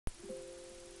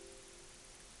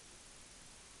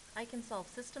I can solve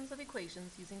systems of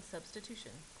equations using substitution.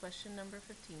 Question number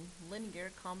 15,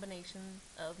 linear combinations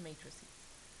of matrices.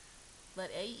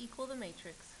 Let A equal the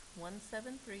matrix 1,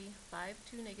 7, 3, 5,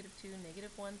 2, negative 2,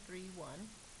 negative 1, 3, 1,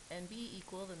 and B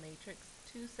equal the matrix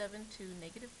 2, 7, 2,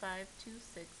 negative 5, 2,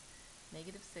 6,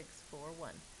 negative 6, 4, 1.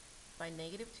 Find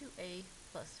negative 2A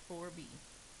plus 4B.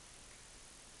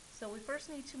 So we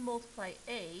first need to multiply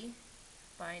A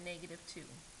by negative 2.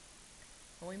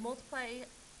 When we multiply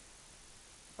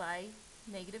by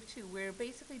negative 2, we're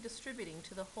basically distributing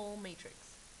to the whole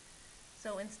matrix.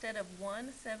 So instead of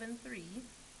 1, 7, 3,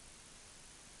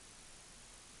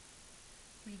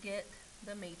 we get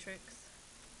the matrix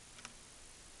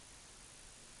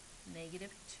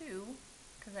negative 2,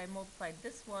 because I multiplied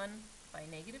this one by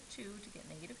negative 2 to get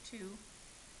negative 2,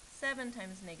 7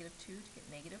 times negative 2 to get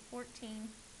negative 14,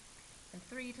 and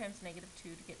 3 times negative 2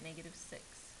 to get negative 6.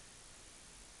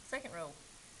 Second row,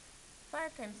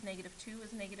 5 times negative 2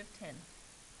 is negative 10.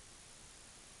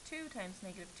 2 times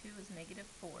negative 2 is negative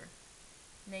 4.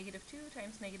 Negative 2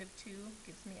 times negative 2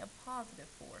 gives me a positive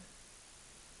 4.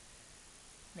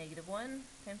 Negative 1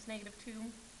 times negative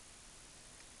 2,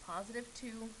 positive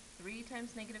 2. 3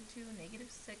 times negative 2,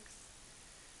 negative 6.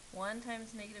 1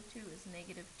 times negative 2 is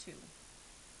negative 2.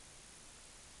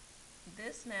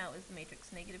 This now is the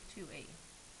matrix negative 2A.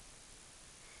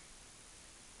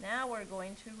 Now we're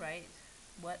going to write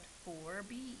what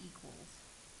 4B equals.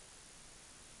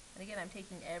 And again, I'm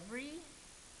taking every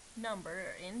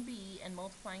number in B and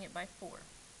multiplying it by 4.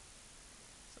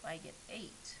 So I get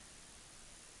 8,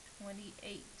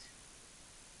 28,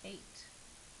 8,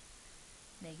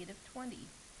 negative 20,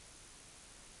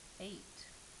 8,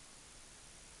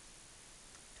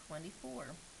 24,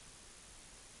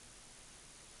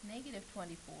 negative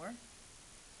 24,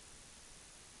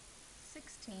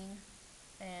 16,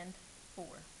 and 4.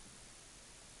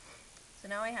 So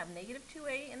now I have negative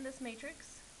 2A in this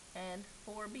matrix and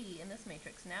 4B in this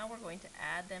matrix. Now we're going to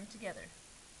add them together.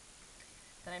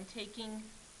 Then I'm taking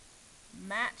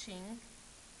matching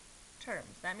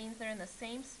terms. That means they're in the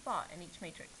same spot in each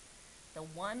matrix. The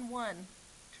 1, 1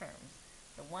 terms,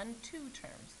 the 1, 2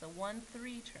 terms, the 1,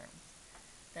 3 terms,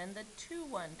 then the 2,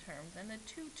 1 terms, and the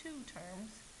 2, 2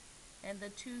 terms, and the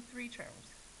 2, 3 terms.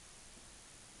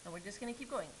 And we're just going to keep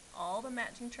going. All the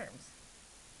matching terms.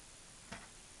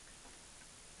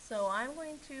 So I'm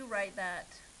going to write that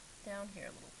down here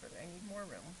a little further. I need more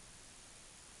room.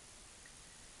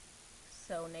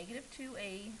 So negative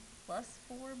 2A plus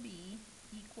 4B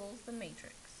equals the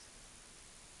matrix.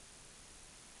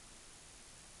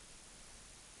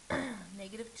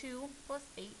 Negative 2 plus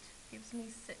 8 gives me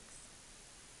 6.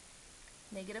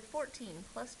 Negative 14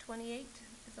 plus 28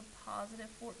 is a positive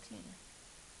 14.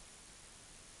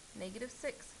 Negative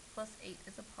 6 plus 8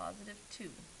 is a positive 2.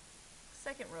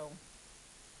 Second row.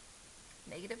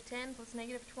 Negative 10 plus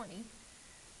negative 20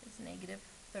 is negative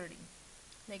 30.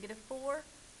 Negative 4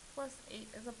 plus 8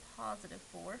 is a positive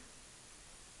 4.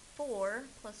 4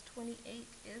 plus 28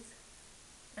 is,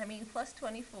 plus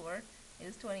 24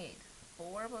 is 28.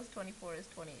 4 plus 24 is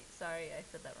 28. Sorry, I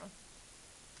said that wrong.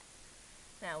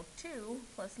 Now 2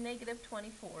 plus negative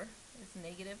 24 is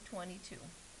negative 22.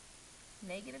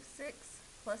 Negative 6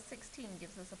 plus 16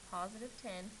 gives us a positive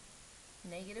 10.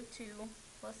 Negative 2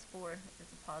 plus 4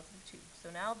 is a positive 2.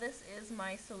 So now this is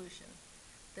my solution.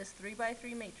 This 3 by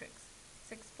 3 matrix.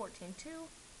 6, 14, 2,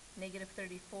 negative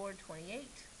 34, 28,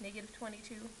 negative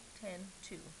 22, 10,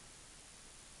 2.